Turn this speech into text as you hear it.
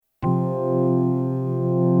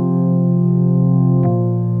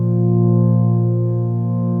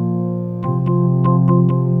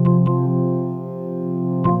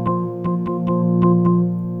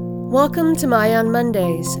Welcome to My on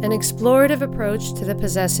Mondays, an explorative approach to the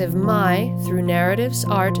possessive my through narratives,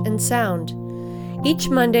 art, and sound. Each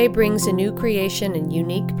Monday brings a new creation and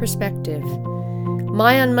unique perspective.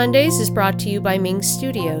 My on Mondays is brought to you by MING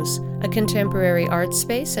Studios, a contemporary art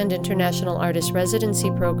space and international artist residency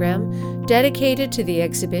program dedicated to the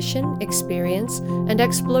exhibition, experience, and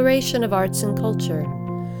exploration of arts and culture.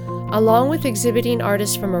 Along with exhibiting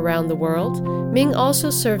artists from around the world, MING also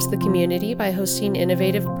serves the community by hosting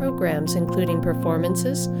innovative programs including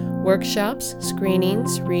performances, workshops,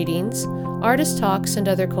 screenings, readings, artist talks, and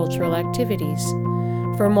other cultural activities.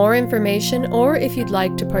 For more information, or if you'd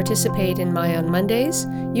like to participate in My on Mondays,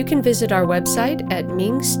 you can visit our website at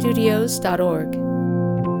mingstudios.org.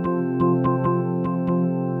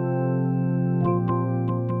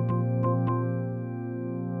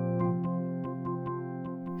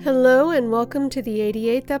 Hello and welcome to the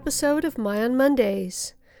 88th episode of My on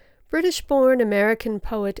Mondays. British-born American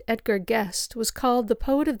poet Edgar Gust was called the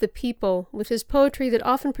poet of the people with his poetry that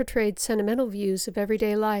often portrayed sentimental views of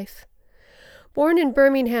everyday life. Born in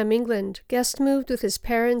Birmingham, England, Gust moved with his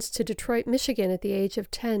parents to Detroit, Michigan at the age of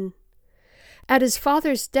 10. At his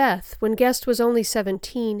father's death, when Gust was only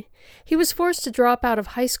 17, he was forced to drop out of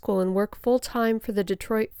high school and work full-time for the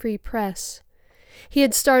Detroit Free Press. He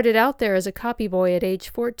had started out there as a copyboy at age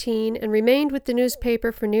 14 and remained with the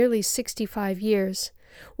newspaper for nearly 65 years,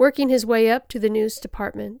 working his way up to the news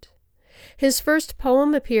department. His first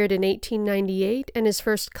poem appeared in 1898 and his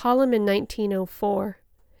first column in 1904.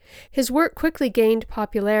 His work quickly gained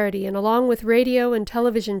popularity, and along with radio and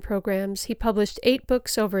television programs, he published 8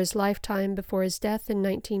 books over his lifetime before his death in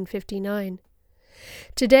 1959.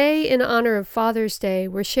 Today, in honor of Father's Day,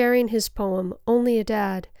 we're sharing his poem, Only a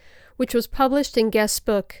Dad, which was published in Gust's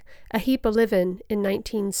book, A Heap of Livin, in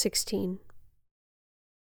 1916.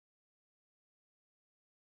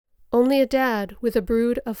 Only a dad with a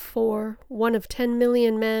brood of 4, one of 10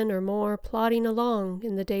 million men or more plodding along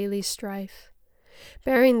in the daily strife,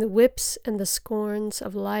 bearing the whips and the scorns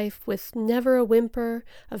of life with never a whimper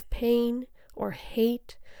of pain or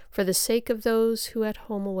hate for the sake of those who at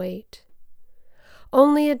home await.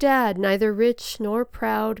 Only a dad, neither rich nor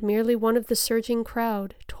proud, merely one of the surging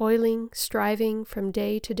crowd, toiling, striving from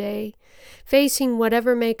day to day, facing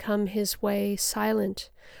whatever may come his way, silent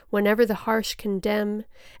whenever the harsh condemn,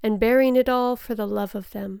 and bearing it all for the love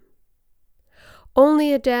of them.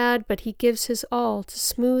 Only a dad, but he gives his all to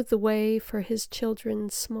smooth the way for his children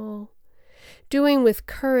small, doing with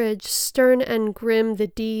courage, stern and grim, the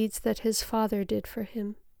deeds that his father did for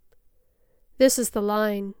him. This is the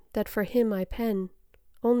line that for him I pen,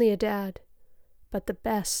 only a dad, but the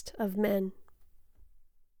best of men.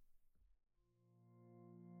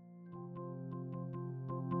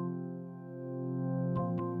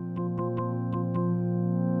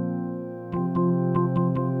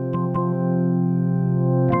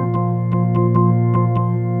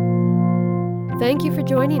 Thank you for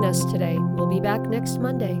joining us today. We'll be back next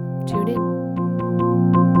Monday. Tune in.